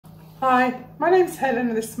Hi, my name's Helen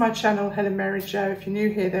and this is my channel, Helen Mary Jo. If you're new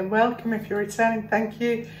here, then welcome. If you're returning, thank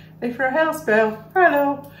you. If you're a house bell,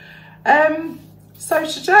 hello. So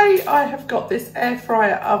today I have got this air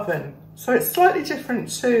fryer oven. So it's slightly different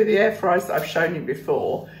to the air fryers that I've shown you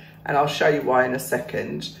before, and I'll show you why in a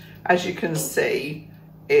second. As you can see,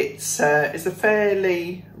 it's a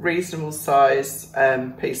fairly reasonable size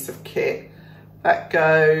piece of kit that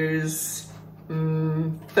goes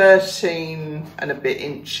 13 and a bit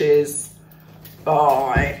inches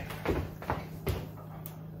by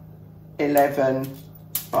 11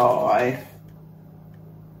 by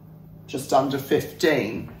just under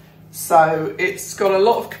 15. So it's got a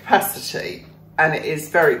lot of capacity, and it is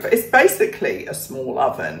it's basically a small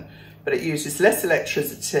oven, but it uses less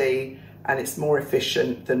electricity and it's more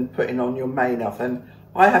efficient than putting on your main oven.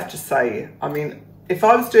 I have to say, I mean, if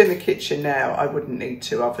I was doing the kitchen now, I wouldn't need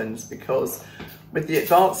two ovens, because with the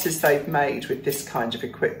advances they've made with this kind of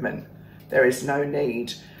equipment, there is no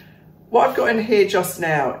need. What I've got in here just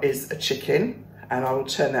now is a chicken, and I will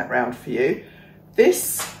turn that round for you.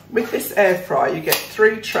 With this air fryer, you get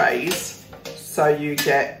 3 trays. So you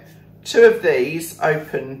get 2 of these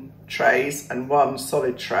open trays and 1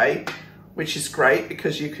 solid tray, which is great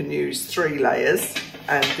because you can use 3 layers.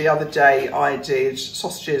 And the other day I did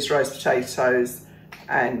sausages, roast potatoes,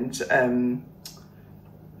 and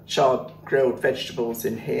charred grilled vegetables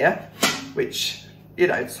in here, which, you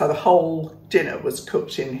know, so the whole dinner was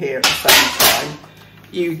cooked in here at the same time.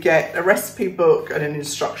 You get a recipe book and an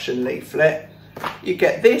instruction leaflet. You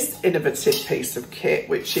get this innovative piece of kit,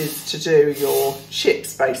 which is to do your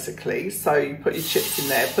chips basically. So you put your chips in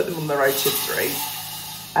there, put them on the rotisserie,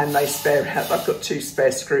 and they spare out. I've got 2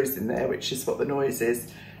 spare screws in there, which is what the noise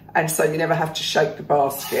is. And so you never have to shake the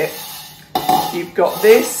basket. You've got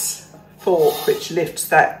this fork, which lifts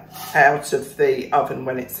that out of the oven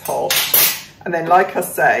when it's hot. And then, like I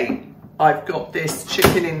say, I've got this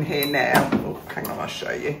chicken in here now. Oh, hang on, I'll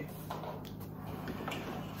show you.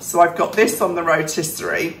 So I've got this on the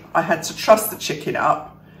rotisserie. I had to truss the chicken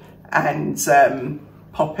up and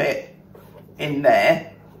pop it in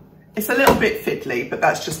there. It's a little bit fiddly, but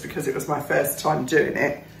that's just because it was my first time doing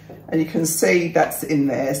it. And you can see that's in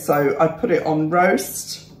there. So I put it on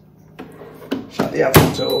roast, shut the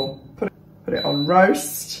oven door, put it on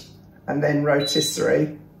roast, and then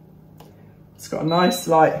rotisserie. It's got a nice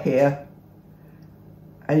light here,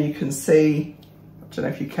 and you can see, I don't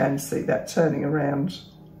know if you can see that turning around.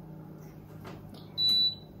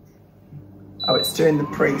 Oh, it's doing the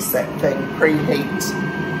preset thing, preheat.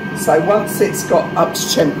 So once it's got up to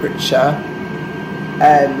temperature,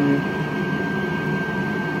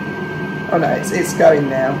 oh no, it's going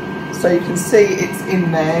now. So you can see it's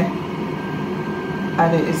in there,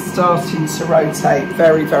 and it is starting to rotate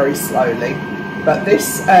very, very slowly. But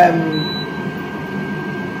this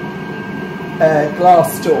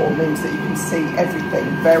glass door means that you can see everything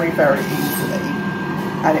very, very easily.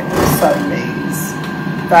 And it also means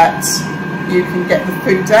that you can get the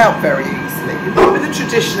food out very easily. With a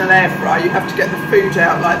traditional air fryer, you have to get the food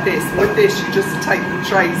out like this. With this, you just take the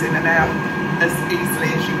trays in and out as easily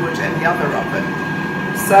as you would any other oven.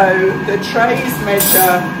 So the trays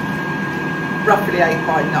measure roughly 8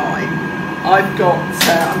 by 9. I'm going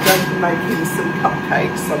to be making some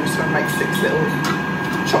cupcakes. So I'm just going to make 6 little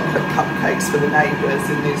chocolate cupcakes for the neighbours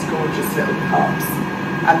in these gorgeous little cups.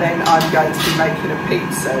 And then I'm going to be making a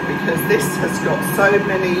pizza, because this has got so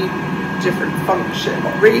many different functions.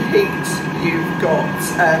 Reheat, you've got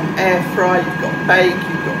air fry, you've got bake,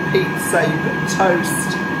 you've got pizza, you've got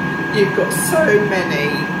toast. You've got so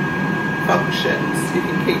many functions. You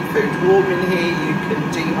can keep food warm in here, you can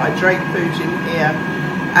dehydrate food in here,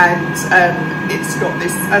 and it's got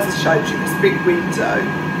this, as I showed you, this big window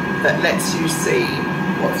that lets you see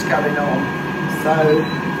what's going on. So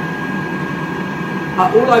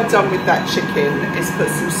all I've done with that chicken is put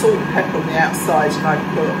some salt and pepper on the outside, and I've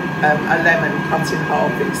put a lemon cut in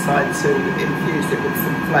half inside to infuse it with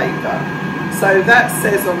some flavour. So that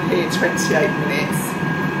says on here 28 minutes.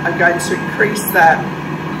 I'm going to increase that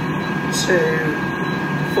to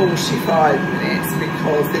 45 minutes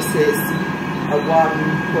because this is a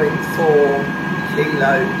 1.4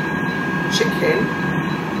 kilo chicken.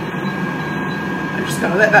 I'm just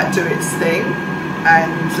going to let that do its thing,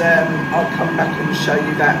 and I'll come back and show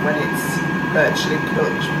you that when it's virtually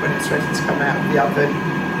cooked, when it's ready to come out of the oven.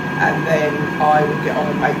 And then I will get on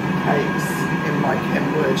and make the cakes in my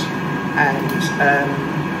Kenwood and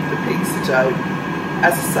the pizza dough.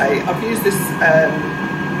 As I say, I've used this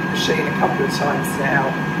machine a couple of times now,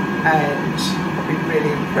 and I've been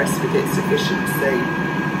really impressed with its efficiency.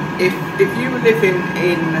 If you were living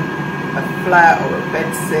in a flat or a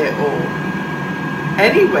bedsit or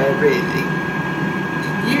anywhere really,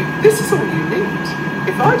 this is all you need.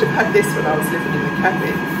 If I'd have had this when I was living in the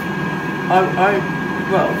cabin,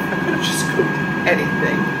 well, I could have just cooked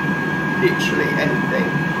anything, literally anything.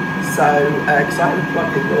 So, because I had a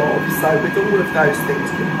plug-in hob, so with all of those things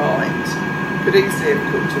combined, could easily have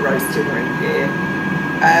cooked a roast dinner in here,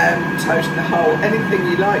 toast in the hole, anything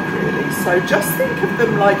you like really. So just think of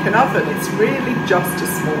them like an oven. It's really just a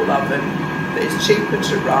small oven that is cheaper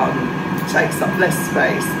to run, takes up less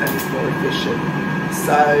space and is more efficient.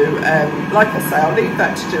 So like I say, I'll leave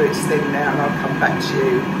that to do its thing now and I'll come back to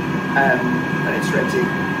you when it's ready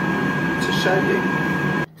to show you.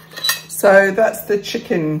 So that's the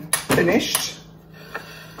chicken finished.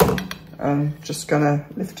 I'm just gonna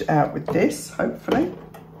lift it out with this, hopefully.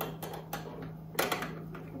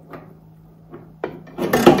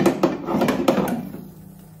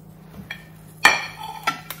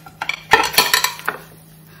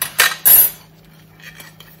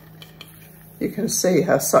 You can see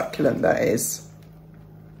how succulent that is.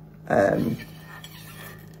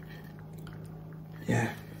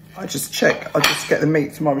 Yeah, I just get the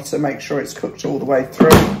meat thermometer, make sure it's cooked all the way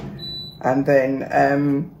through. And then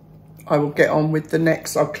I will get on with the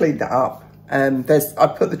next. I'll clean that up. I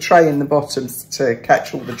put the tray in the bottom to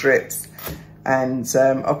catch all the drips. And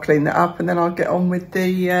I'll clean that up and then I'll get on with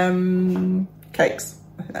the cakes.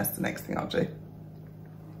 I think that's the next thing I'll do.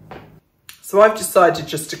 So I've decided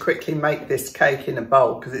just to quickly make this cake in a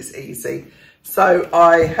bowl because it's easy. So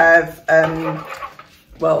I have, I've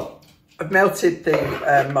melted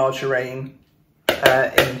the margarine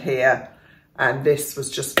in here, and this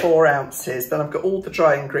was just 4 ounces. Then I've got all the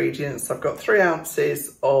dry ingredients. I've got 3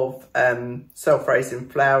 ounces of self-raising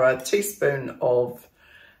flour, a teaspoon of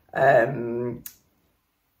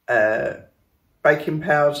baking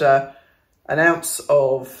powder, 1 ounce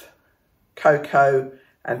of cocoa,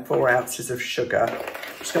 and 4 ounces of sugar.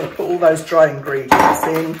 I'm just going to put all those dry ingredients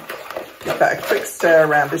in, give that a quick stir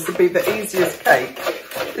around. This will be the easiest cake.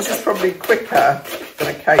 This is probably quicker than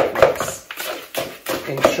a cake mix,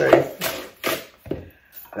 in truth.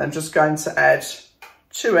 And I'm just going to add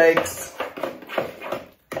 2 eggs.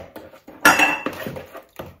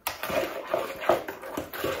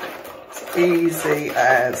 It's easy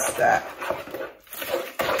as that.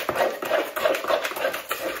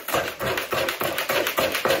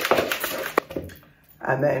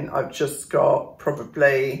 And then I've just got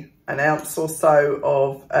probably 1 ounce or so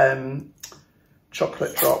of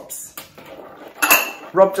chocolate drops.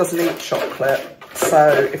 Rob doesn't eat chocolate,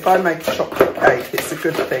 so if I make a chocolate cake, it's a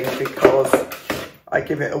good thing because I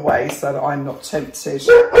give it away so that I'm not tempted.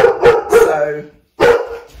 So,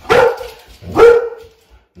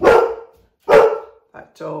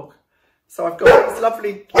 that dog. So I've got these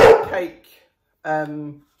lovely cake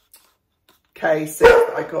cases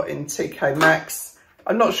that I got in TK Maxx.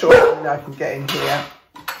 I'm not sure if I can get in here,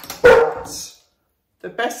 but the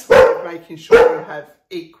best way of making sure you have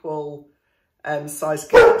equal size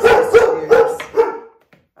cakes is to use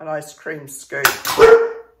an ice cream scoop.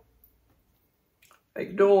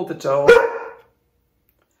 Ignore the dog.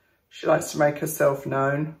 She likes to make herself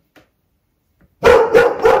known.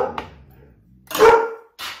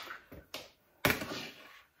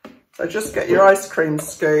 So just get your ice cream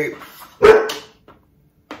scoop.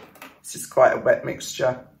 This is quite a wet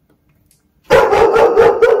mixture.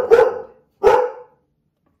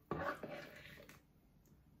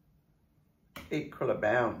 Equal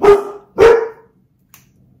amounts.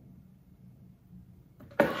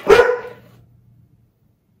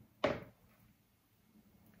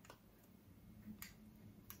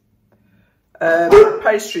 The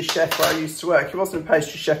pastry chef where I used to work, he wasn't a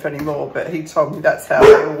pastry chef anymore, but he told me that's how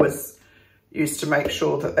they always used to make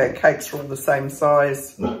sure that their cakes were all the same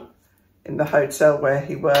size. In the hotel where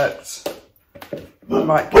he worked, I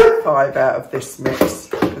might get 5 out of this mix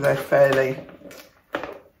because they're fairly,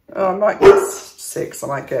 I might get 6, I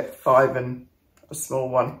might get 5 and a small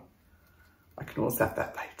one. I can always have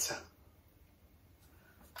that later.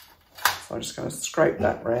 So I'm just going to scrape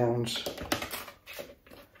that round.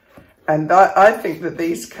 And I think that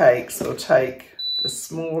these cakes will take the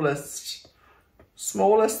smallest,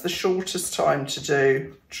 the shortest time to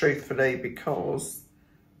do, truthfully, because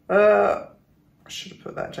I should have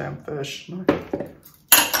put that down first, shouldn't I?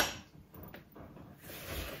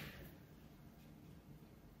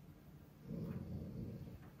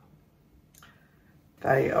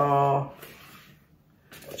 They are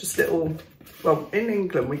just little, well, in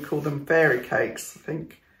England we call them fairy cakes. I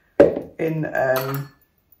think in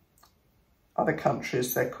other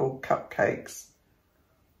countries they're called cupcakes.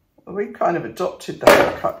 We kind of adopted the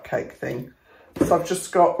whole cupcake thing. So I've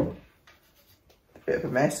just got a bit of a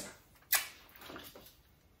mess.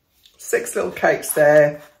 6 little cakes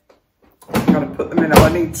there. I'm going to put them in.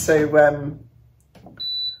 I need to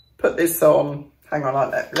put this on. Hang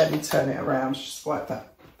on, let me turn it around. Just wipe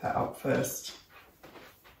that up first.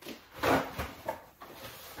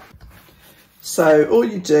 So all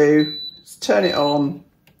you do is turn it on,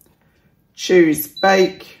 choose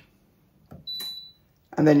bake,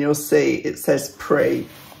 and then you'll see it says pre.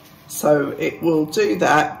 So it will do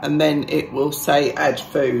that, and then it will say add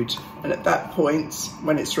food. And at that point,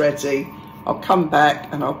 when it's ready, I'll come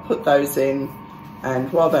back and I'll put those in.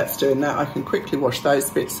 And while that's doing that, I can quickly wash those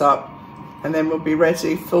bits up, and then we'll be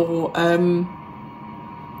ready for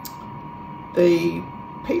the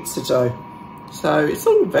pizza dough. So it's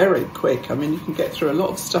all very quick. I mean, you can get through a lot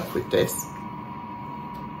of stuff with this.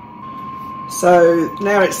 So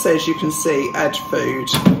now it says you can see add food.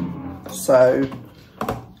 So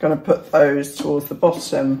I'm going to put those towards the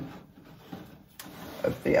bottom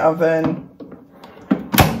of the oven,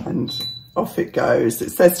 and off it goes. It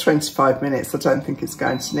says 25 minutes. I don't think it's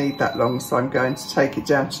going to need that long, so I'm going to take it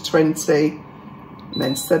down to 20 and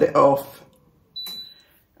then set it off.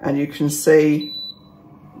 And you can see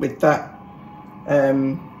with that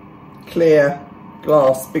clear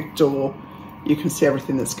glass big door, you can see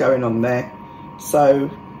everything that's going on there. So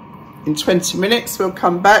in 20 minutes we'll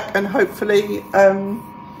come back and hopefully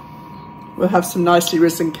we'll have some nicely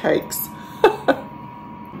risen cakes.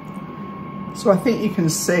 So I think you can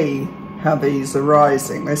see how these are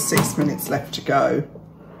rising. There's 6 minutes left to go.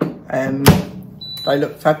 They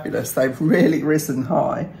look fabulous. They've really risen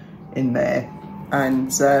high in there.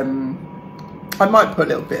 And I might put a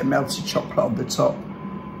little bit of melted chocolate on the top,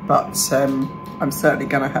 but I'm certainly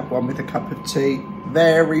going to have one with a cup of tea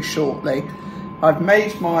very shortly. I've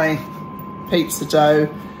made my pizza dough,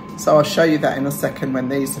 so I'll show you that in a second when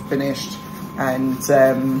these are finished, and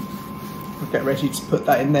we'll get ready to put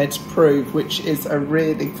that in there to prove, which is a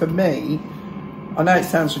really, for me, I know it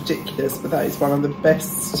sounds ridiculous, but that is one of the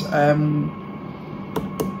best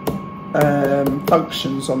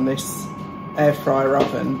functions on this air fryer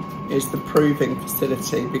oven, is the proving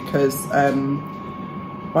facility, because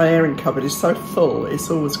my airing cupboard is so full, it's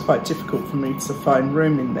always quite difficult for me to find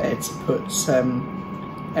room in there to put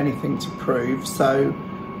anything to prove. So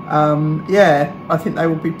yeah, I think they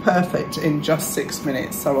will be perfect in just 6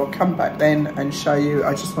 minutes. So I'll come back then and show you.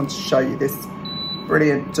 I just want to show you this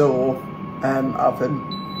brilliant door oven,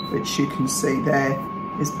 which you can see there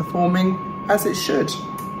is performing as it should.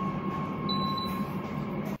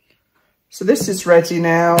 So this is ready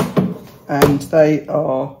now, and they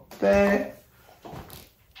are there,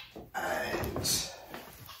 and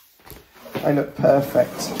they look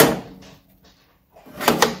perfect.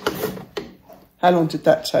 How long did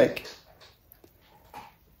that take?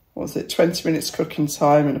 What was it, 20 minutes cooking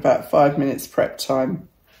time and about 5 minutes prep time?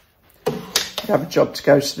 You'd have a job to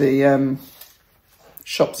go to the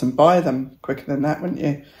shops and buy them quicker than that, wouldn't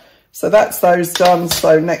you? So that's those done.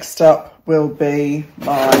 So next up will be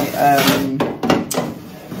my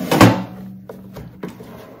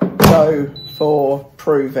dough for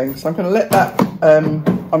proving. So I'm going to let that, I'm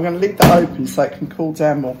going to leave that open so it can cool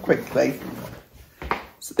down more quickly.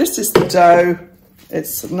 So this is the dough.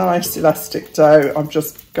 It's a nice elastic dough. I'm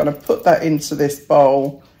just going to put that into this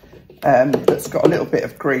bowl that's got a little bit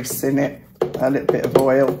of grease in it, a little bit of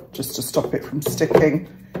oil, just to stop it from sticking.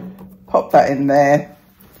 Pop that in there.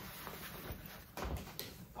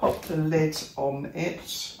 Pop the lid on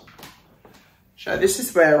it. So this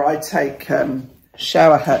is where I take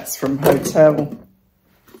shower hats from hotels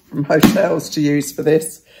to use for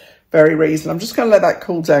this very reason. I'm just going to let that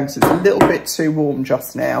cool down because it's a little bit too warm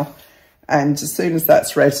just now. And as soon as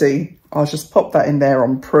that's ready, I'll just pop that in there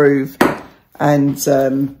on prove, and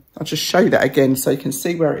I'll just show you that again so you can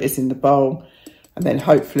see where it is in the bowl. And then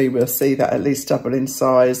hopefully we'll see that at least double in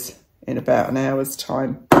size in about an hour's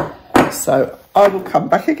time. So I will come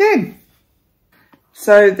back again.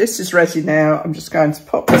 So this is ready now. I'm just going to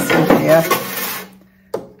pop this in here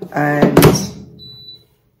and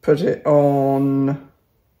put it on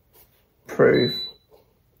proof,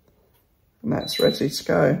 and that's ready to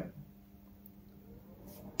go.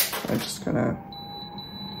 I'm just gonna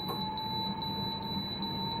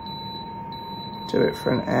do it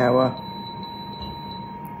for an hour.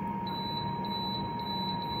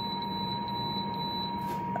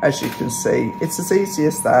 As you can see, it's as easy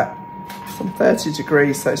as that. It's on 30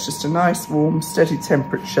 degrees, so it's just a nice, warm, steady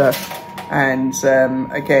temperature. And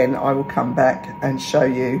again, I will come back and show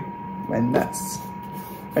you when that's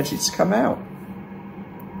ready to come out.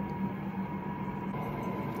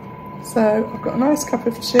 So I've got a nice cup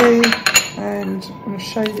of tea, and I'm going to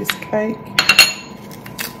show you this cake.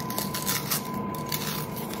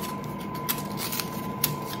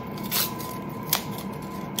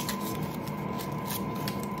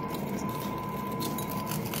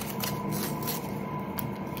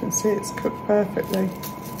 can see it's cooked perfectly.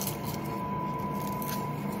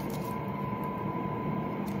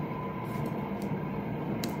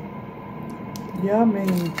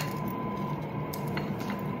 Yummy.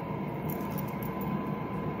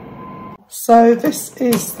 So this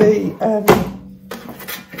is the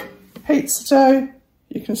pizza dough.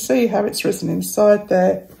 You can see how it's risen inside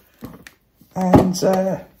there, and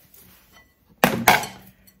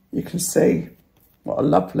you can see what a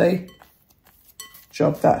lovely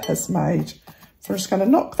job that has made. So I'm just going to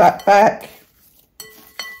knock that back.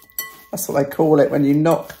 That's what they call it, when you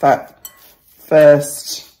knock that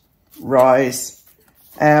first rise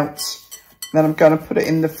out. Then I'm going to put it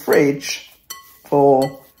in the fridge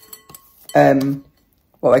for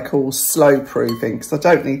what they call slow proving, because I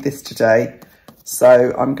don't need this today.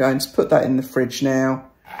 So I'm going to put that in the fridge now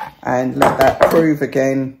and let that prove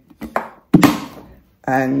again.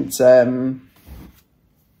 And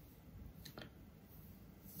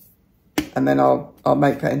then I'll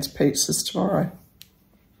make that into pizzas tomorrow.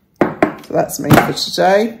 So that's me for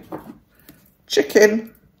today.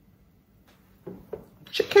 Chicken,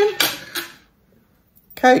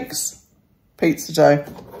 cakes, pizza dough.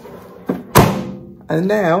 And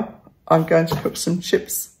now I'm going to cook some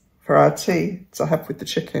chips for our tea to have with the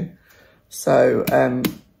chicken. So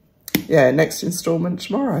yeah, next instalment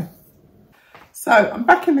tomorrow. So I'm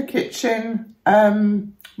back in the kitchen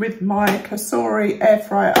with my Cosori air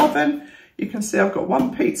fryer oven. You can see I've got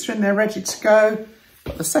one pizza in there ready to go.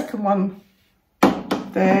 Got the second one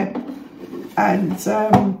there, and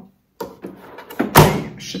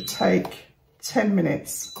it should take 10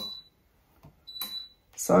 minutes.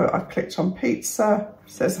 So I've clicked on pizza,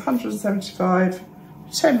 it says 175,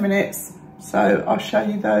 10 minutes. So I'll show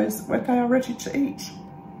you those when they are ready to eat.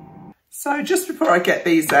 So just before I get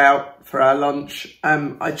these out for our lunch,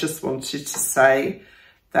 I just wanted to say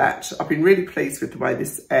that I've been really pleased with the way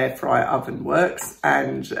this air fryer oven works.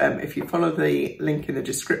 And if you follow the link in the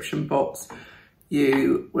description box,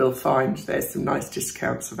 you will find there's some nice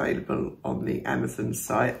discounts available on the Amazon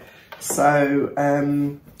site. So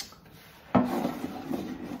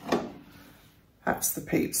that's the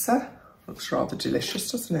pizza. Looks rather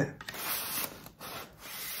delicious, doesn't it?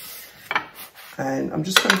 And I'm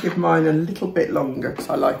just going to give mine a little bit longer because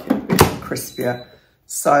I like it a bit crispier.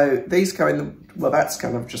 So these go in the, well, that's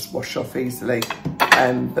going to just wash off easily.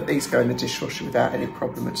 But these go in the dishwasher without any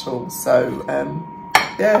problem at all. So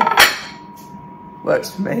yeah, works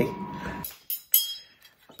for me.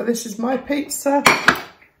 So this is my pizza,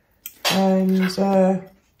 and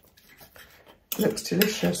it looks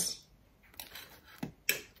delicious.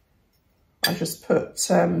 I just put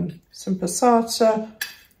some passata,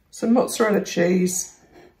 some mozzarella cheese,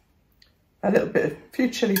 a little bit of few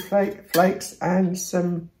chili flakes, and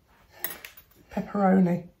some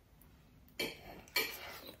pepperoni.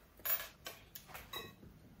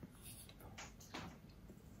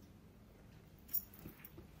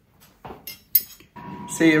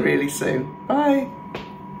 See you really soon. Bye.